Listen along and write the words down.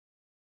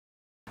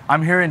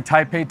I'm here in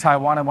Taipei,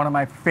 Taiwan, at one of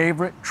my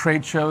favorite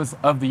trade shows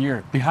of the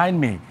year. Behind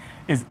me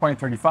is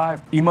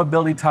 2035,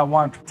 E-Mobility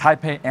Taiwan,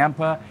 Taipei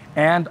AMPA,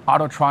 and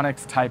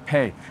AutoTronics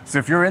Taipei. So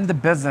if you're in the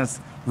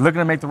business looking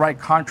to make the right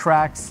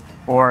contracts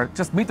or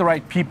just meet the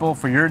right people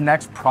for your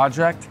next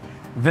project,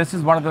 this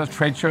is one of those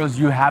trade shows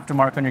you have to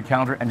mark on your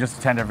calendar and just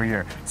attend every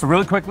year. So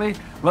really quickly,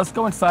 let's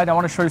go inside. I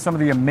want to show you some of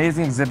the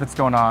amazing exhibits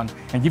going on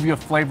and give you a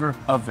flavor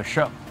of the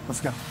show.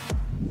 Let's go.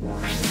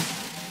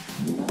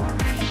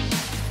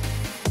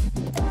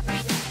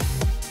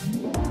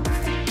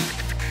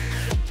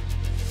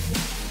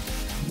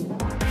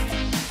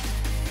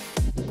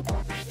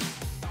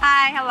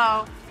 Hi,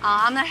 hello.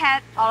 I'm the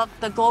head of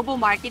the global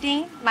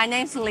marketing. My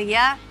name is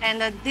Leah,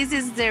 and this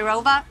is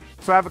Zerova.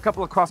 So I have a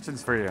couple of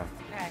questions for you.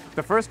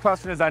 The first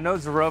question is, I know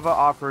Zerova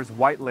offers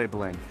white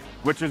labeling,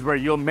 which is where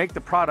you'll make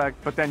the product,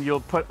 but then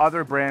you'll put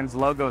other brands'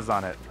 logos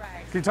on it.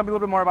 Right. Can you tell me a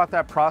little bit more about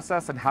that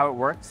process and how it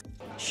works?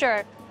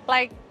 Sure.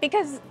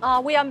 Because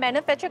we are a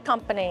manufacturing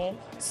company,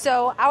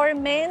 so our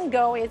main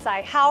goal is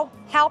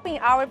helping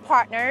our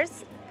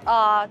partners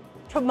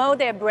promote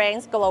their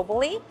brands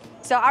globally.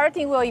 So our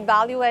team will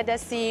evaluate to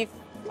see if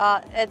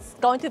it's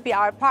going to be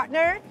our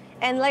partner.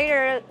 And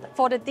later,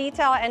 for the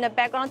detail and the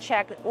background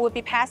check, will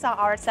be passed on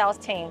our sales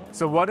team.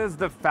 So what is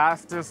the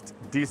fastest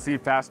DC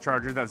fast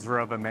charger that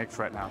Zerova makes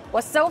right now?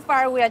 Well, so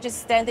far, we are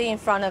just standing in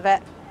front of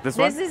it. This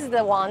one? This is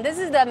the one. This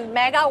is the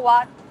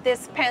megawatt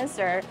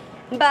dispenser.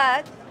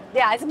 But,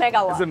 yeah, it's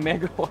megawatt. It's a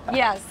megawatt?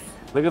 Yes.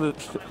 Look at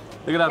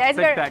how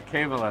thick that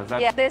cable is.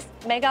 Yeah, this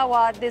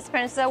megawatt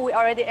dispenser, we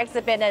already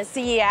exhibited at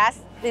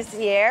CES this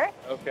year.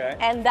 Okay.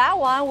 And that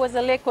one was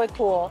a liquid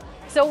cool.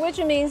 So which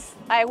means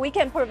we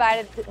can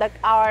provide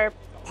our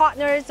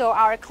partners or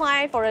our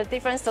client for the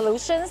different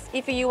solutions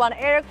if you want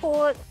air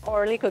cooled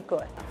or liquid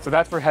cooled. So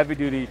that's for heavy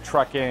duty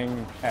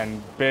trucking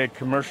and big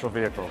commercial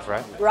vehicles,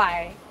 right?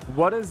 Right.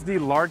 What is the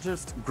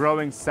largest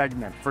growing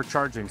segment for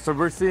charging? So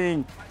we're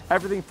seeing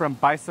everything from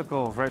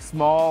bicycles, right?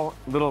 Small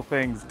little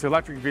things to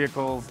electric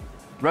vehicles,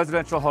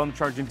 residential home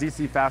charging,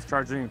 DC fast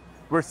charging.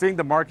 We're seeing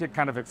the market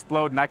kind of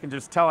explode, and I can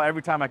just tell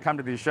every time I come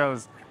to these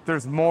shows,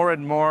 there's more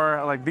and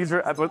more, like these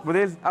are, I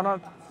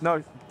don't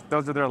know,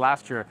 those are there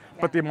last year,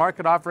 but the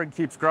market offering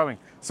keeps growing.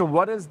 So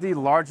what is the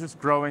largest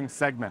growing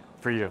segment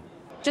for you?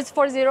 Just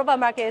for Zerova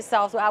market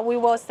itself, we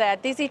will say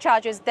DC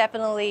charger is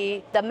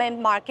definitely the main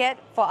market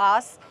for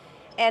us.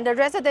 And the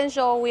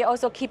residential, we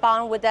also keep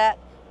on with that,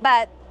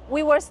 but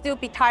we will still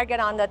be target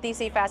on the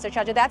DC faster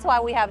charger. That's why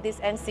we have this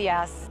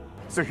NCS.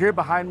 So here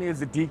behind me is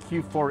the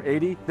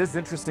DQ480. This is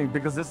interesting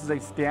because this is a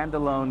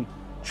standalone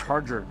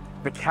charger.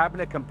 The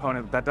cabinet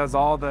component that does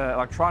all the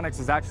electronics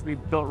is actually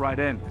built right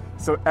in.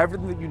 So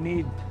everything that you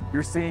need,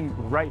 you're seeing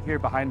right here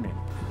behind me.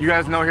 You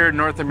guys know here in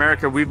North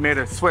America, we've made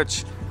a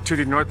switch to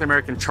the North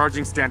American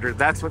charging standard.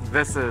 That's what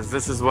this is.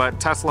 This is what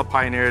Tesla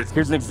pioneered.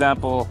 Here's an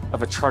example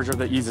of a charger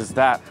that uses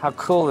that. How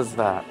cool is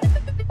that?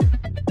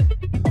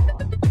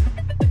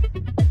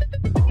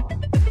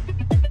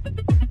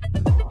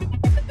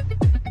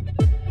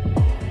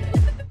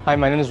 Hi,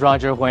 my name is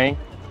Roger Huang.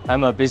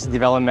 I'm a business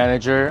development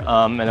manager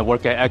and I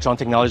work at Actron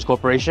Technologies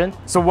Corporation.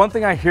 So one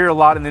thing I hear a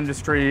lot in the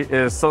industry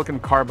is silicon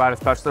carbide,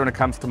 especially when it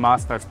comes to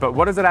MOSFETs, but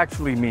what does it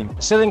actually mean?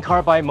 Silicon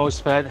carbide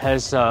MOSFET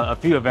has a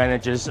few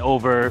advantages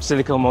over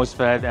silicon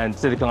MOSFET and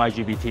silicon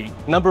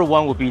IGBT. Number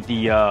one would be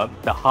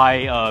the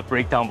high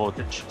breakdown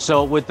voltage.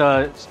 So with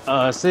the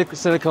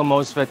silicon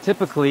MOSFET,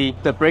 typically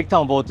the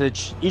breakdown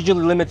voltage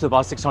usually limited to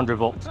about 600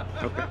 volts.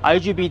 Okay.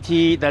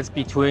 IGBT, that's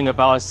between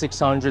about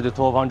 600 to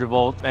 1200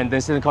 volts, and then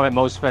silicon carbide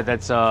MOSFET,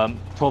 that's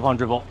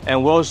 1200 volt.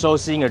 And we're also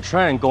seeing a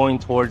trend going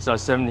towards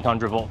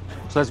 1700 volt.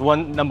 So that's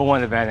number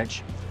one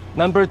advantage.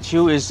 Number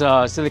two is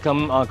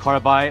silicon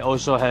carbide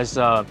also has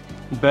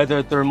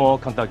better thermal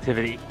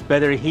conductivity,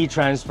 better heat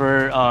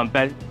transfer,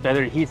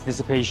 better heat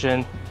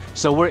dissipation.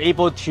 So we're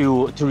able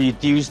to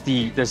reduce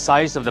the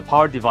size of the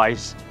power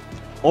device,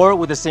 or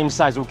with the same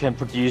size, we can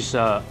produce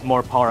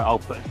more power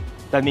output.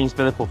 That means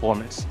better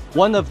performance.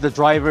 One of the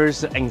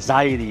drivers'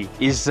 anxiety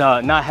is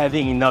not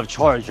having enough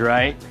charge,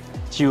 right?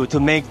 To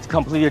make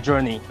complete a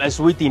journey. As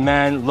we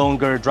demand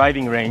longer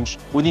driving range,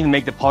 we need to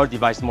make the power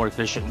device more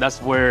efficient.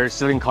 That's where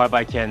silicon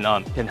carbide can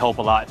help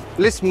a lot.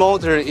 This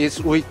motor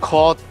is we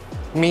call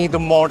mid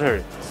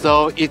motor.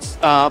 So its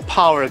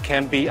power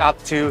can be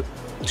up to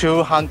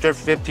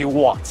 250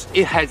 watts.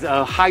 It has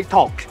a high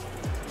torque.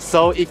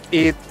 So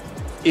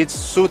it's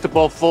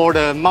suitable for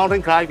the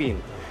mountain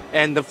climbing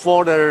and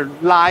for the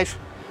life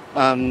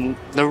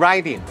the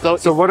riding.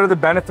 So what are the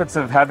benefits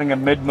of having a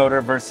mid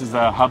motor versus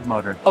a hub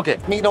motor? Okay,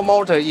 middle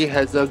motor, it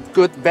has a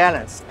good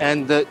balance.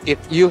 And if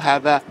you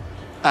have a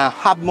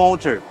hub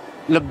motor,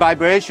 the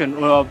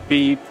vibration will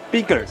be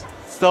bigger.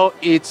 So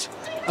it's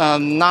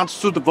not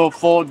suitable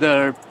for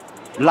the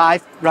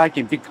live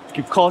riding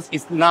because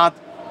it's not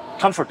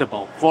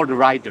comfortable for the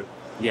rider.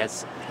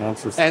 Yes.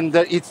 And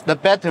the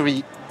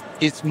battery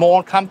is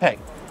more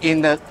compact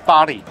in the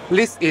body.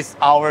 This is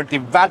our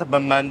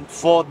development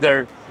for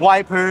the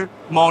wiper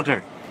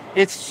motor.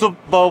 It's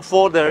suitable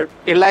for the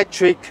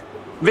electric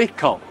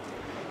vehicle.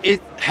 it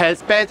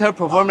has better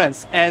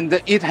performance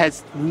and it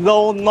has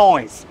low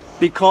noise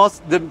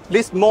because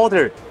this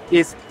motor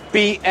is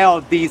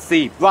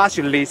BLDC,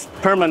 brushless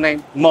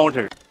permanent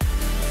motor.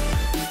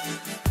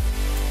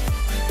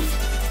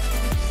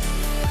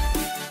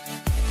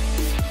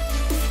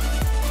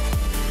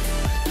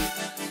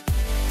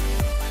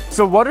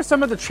 So what are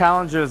some of the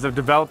challenges of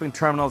developing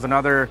terminals and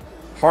other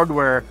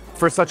hardware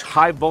for such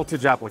high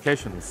voltage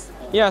applications?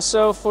 Yeah,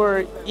 so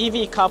for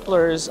EV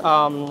couplers, we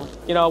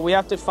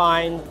have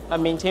to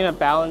maintain a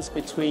balance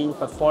between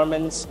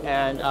performance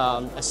and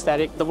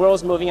aesthetic. The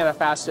world's moving at a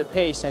faster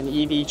pace and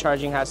EV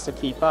charging has to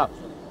keep up.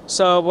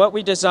 So what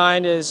we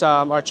designed is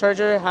our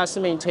charger has to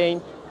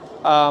maintain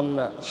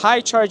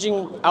high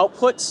charging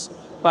outputs,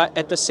 but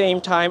at the same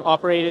time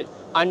operate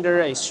under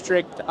a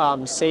strict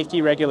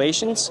safety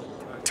regulations.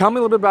 Tell me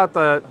a little bit about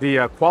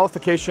the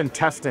qualification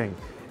testing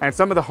and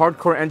some of the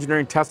hardcore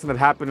engineering testing that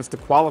happens to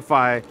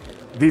qualify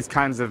these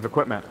kinds of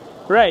equipment.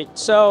 Right,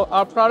 so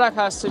our product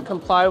has to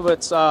comply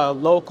with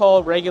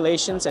local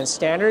regulations and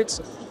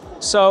standards.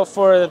 So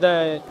for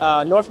the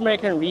North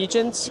American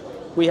regions,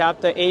 we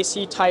have the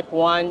AC Type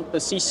 1, the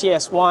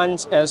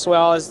CCS1s, as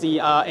well as the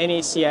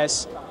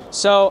NACS.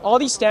 So all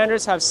these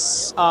standards have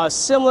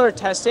similar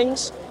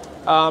testings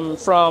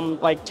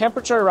from like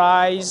temperature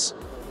rise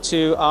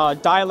to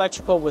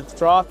dielectrical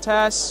withdrawal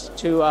tests,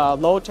 to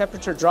low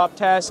temperature drop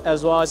tests,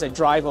 as well as a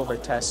drive over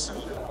test.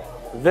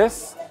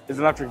 This is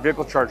an electric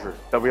vehicle charger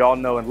that we all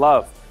know and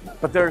love,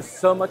 but there's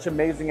so much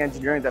amazing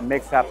engineering that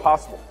makes that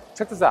possible.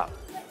 Check this out.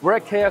 We're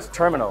at KS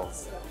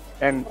Terminals,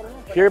 and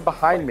here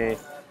behind me,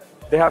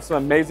 they have some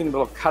amazing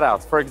little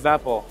cutouts. For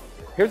example,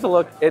 here's a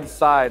look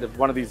inside of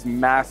one of these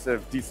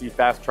massive DC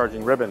fast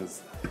charging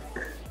ribbons.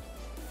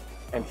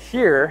 And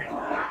here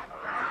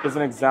is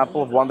an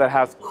example of one that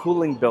has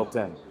cooling built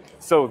in.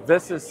 So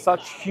this is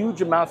such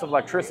huge amounts of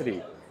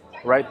electricity,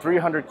 right?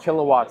 300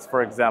 kilowatts,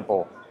 for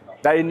example,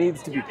 that it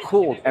needs to be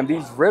cooled. And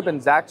these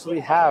ribbons actually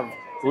have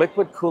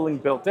liquid cooling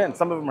built in.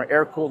 Some of them are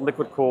air-cooled,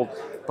 liquid-cooled,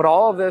 but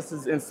all of this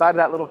is inside of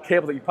that little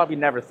cable that you probably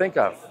never think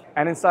of.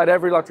 And inside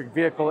every electric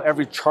vehicle,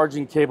 every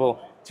charging cable,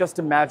 just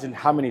imagine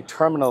how many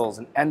terminals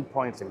and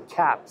endpoints and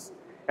caps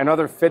and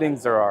other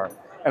fittings there are.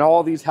 And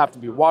all these have to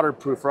be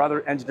waterproof or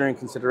other engineering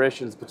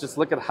considerations, but just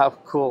look at how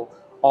cool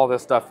all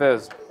this stuff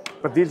is.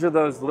 But these are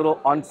those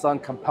little unsung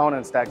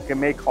components that can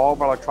make all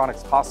of our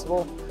electronics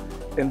possible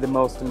in the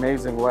most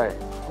amazing way.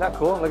 Isn't that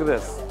cool? Look at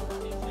this.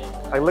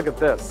 Like, look at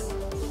this.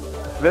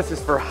 This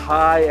is for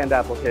high-end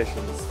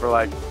applications, for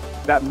like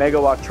that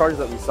megawatt charger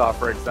that we saw,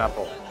 for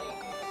example.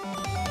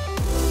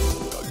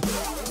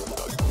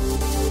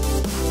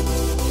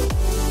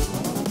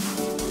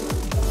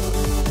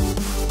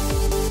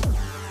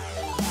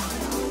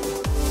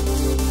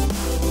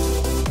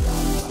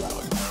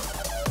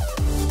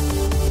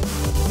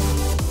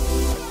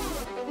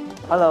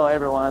 Hello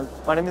everyone,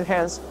 my name is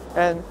Hans,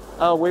 and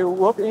we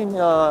work in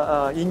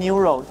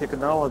eNeural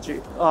technology.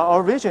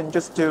 Our vision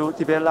is to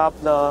develop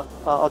the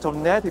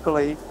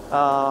automatically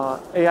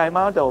AI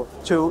model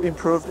to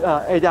improve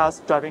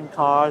ADAS driving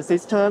car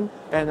system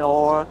and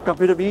or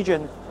computer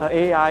vision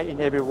AI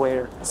in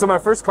everywhere. So my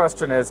first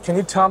question is, can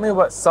you tell me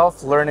what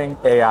self-learning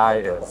AI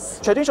is?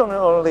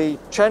 Traditionally,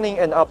 training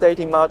and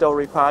updating model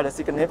required a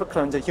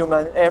significant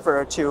human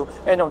effort to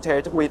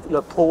annotate with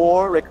the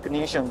poor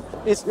recognition.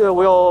 It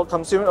will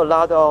consume a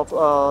lot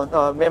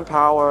of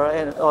manpower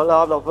and a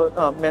lot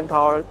of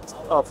manpower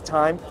of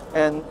time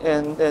and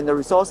the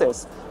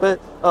resources. But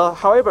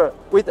however,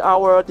 with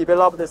our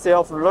developed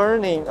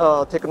self-learning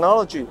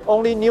technology,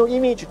 only new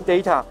image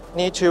data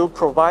need to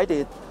provide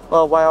it,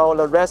 while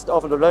the rest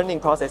of the learning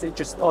process is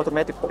just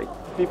automatically.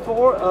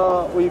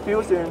 Before we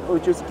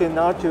just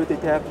cannot to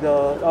detect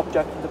the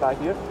object by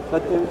here,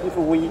 but if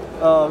we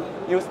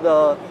use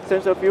the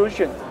sensor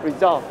fusion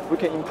result, we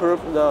can improve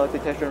the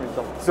detection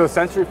result. So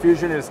sensor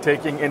fusion is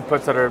taking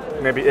inputs that are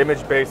maybe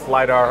image-based,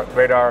 LiDAR,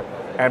 radar,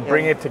 and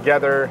bring it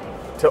together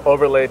to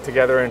overlay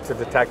together and to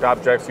detect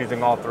objects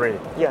using all three.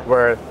 Yeah.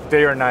 Where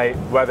day or night,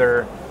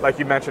 weather, like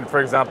you mentioned, for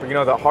example, you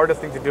know, the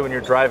hardest thing to do when you're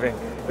driving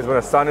is when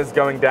the sun is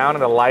going down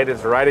and the light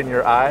is right in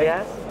your eye.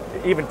 Yes.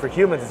 Even for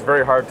humans, it's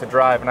very hard to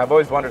drive. And I've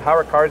always wondered, how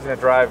are cars going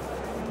to drive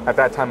at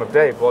that time of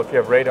day? Well, if you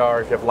have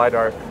radar, if you have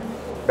LiDAR,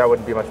 that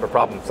wouldn't be much of a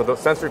problem. So the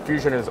sensor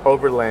fusion is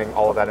overlaying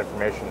all of that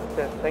information.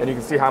 And you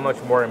can see how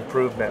much more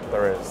improvement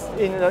there is.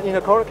 In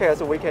the core case,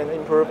 we can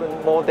improve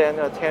more than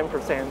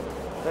 10%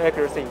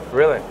 accuracy.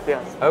 Really?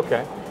 Yes.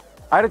 Okay.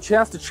 I had a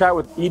chance to chat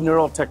with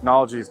eNeural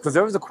Technologies because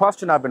there was a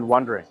question I've been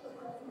wondering.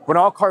 When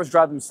all cars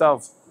drive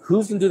themselves,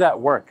 who's going to do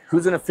that work?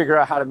 Who's going to figure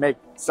out how to make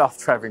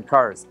self-driving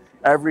cars?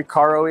 Every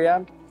car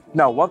OEM?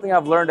 No, one thing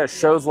I've learned at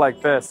shows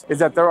like this is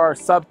that there are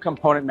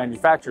sub-component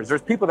manufacturers.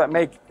 There's people that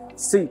make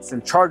seats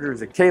and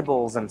chargers and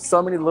cables and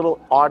so many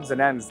little odds and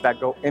ends that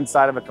go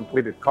inside of a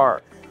completed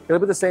car. It'll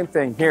be the same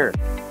thing here.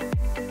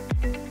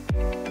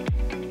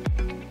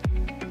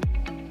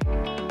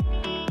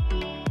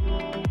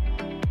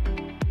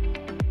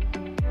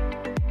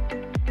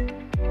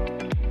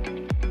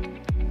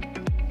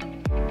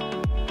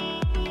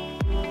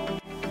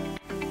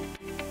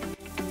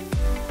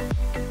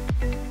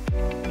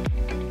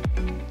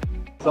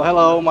 So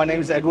hello, my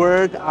name is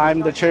Edward. I'm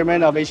the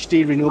chairman of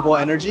HD Renewable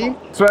Energy.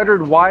 So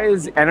Edward, why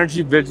is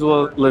energy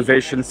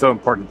visualization so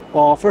important?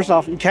 Well, first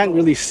off, you can't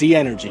really see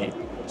energy.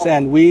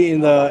 And we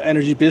in the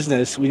energy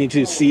business, we need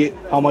to see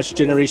how much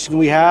generation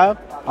we have,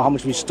 how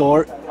much we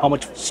store, how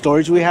much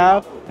storage we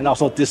have, and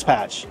also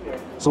dispatch.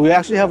 So we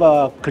actually have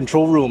a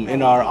control room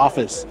in our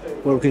office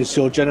where we can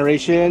show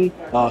generation,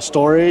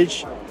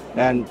 storage,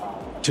 and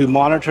to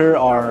monitor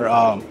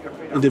our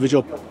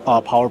individual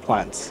power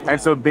plants.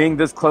 And so being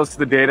this close to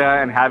the data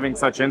and having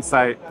such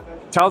insight,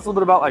 tell us a little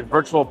bit about like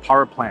virtual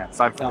power plants.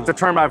 It's a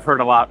term I've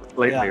heard a lot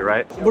lately,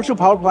 right? Virtual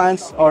power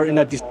plants are in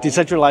a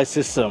decentralized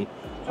system.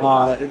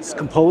 It's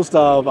composed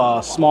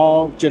of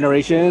small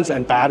generations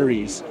and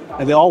batteries,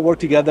 and they all work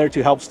together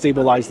to help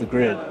stabilize the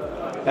grid.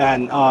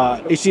 And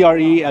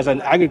HDRE, as an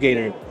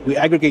aggregator, we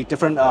aggregate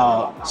different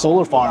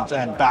solar farms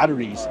and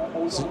batteries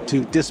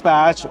to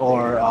dispatch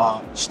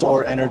or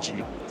store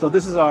energy. So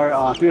this is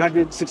our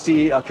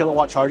 360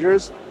 kilowatt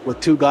chargers with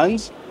 2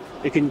 guns.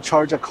 It can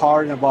charge a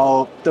car in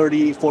about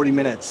 30, 40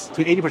 minutes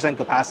to 80%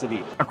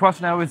 capacity. A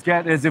question I always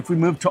get is if we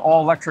move to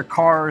all electric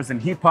cars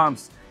and heat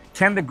pumps,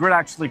 can the grid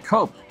actually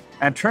cope?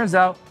 And it turns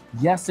out,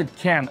 yes, it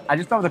can. I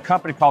just know the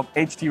company called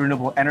HD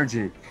Renewable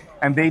Energy,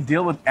 and they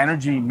deal with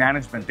energy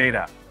management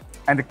data.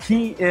 And the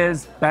key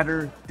is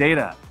better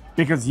data.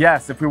 Because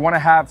yes, if we want to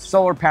have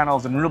solar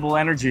panels and renewable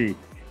energy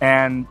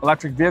and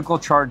electric vehicle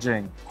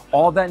charging,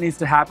 all that needs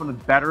to happen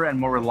with better and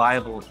more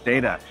reliable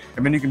data.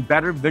 And when you can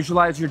better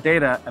visualize your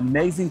data,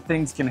 amazing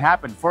things can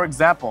happen. For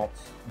example,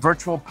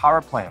 virtual power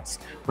plants,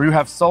 where you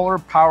have solar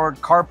powered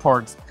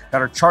carports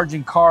that are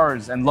charging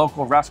cars and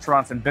local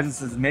restaurants and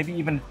businesses, maybe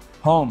even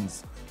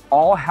homes,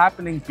 all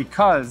happening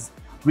because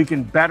we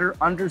can better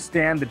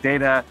understand the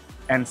data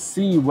and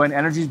see when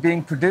energy is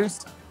being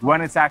produced, when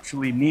it's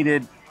actually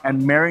needed,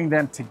 and marrying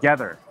them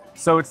together.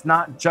 So it's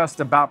not just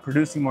about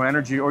producing more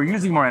energy or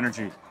using more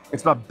energy.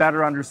 It's about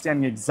better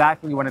understanding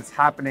exactly when it's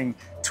happening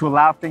to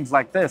allow things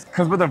like this.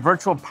 Because with a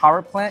virtual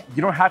power plant,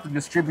 you don't have to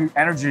distribute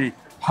energy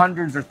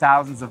hundreds or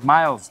thousands of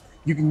miles.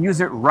 You can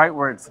use it right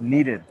where it's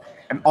needed.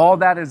 And all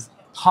that is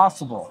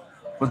possible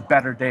with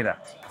better data.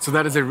 So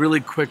that is a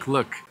really quick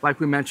look. Like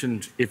we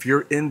mentioned, if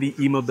you're in the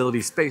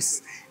e-mobility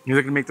space, you're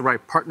looking to make the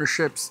right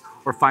partnerships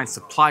or find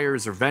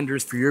suppliers or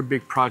vendors for your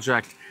big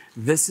project,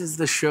 this is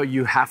the show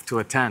you have to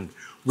attend.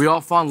 We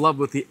all fall in love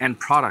with the end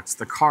products,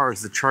 the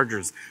cars, the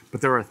chargers, but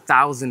there are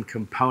 1,000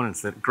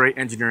 components that great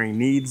engineering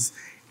needs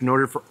in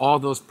order for all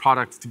those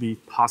products to be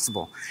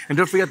possible. And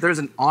don't forget, there's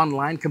an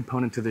online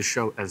component to this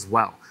show as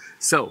well.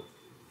 So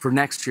for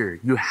next year,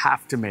 you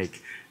have to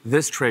make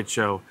this trade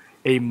show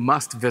a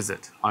must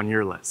visit on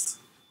your list.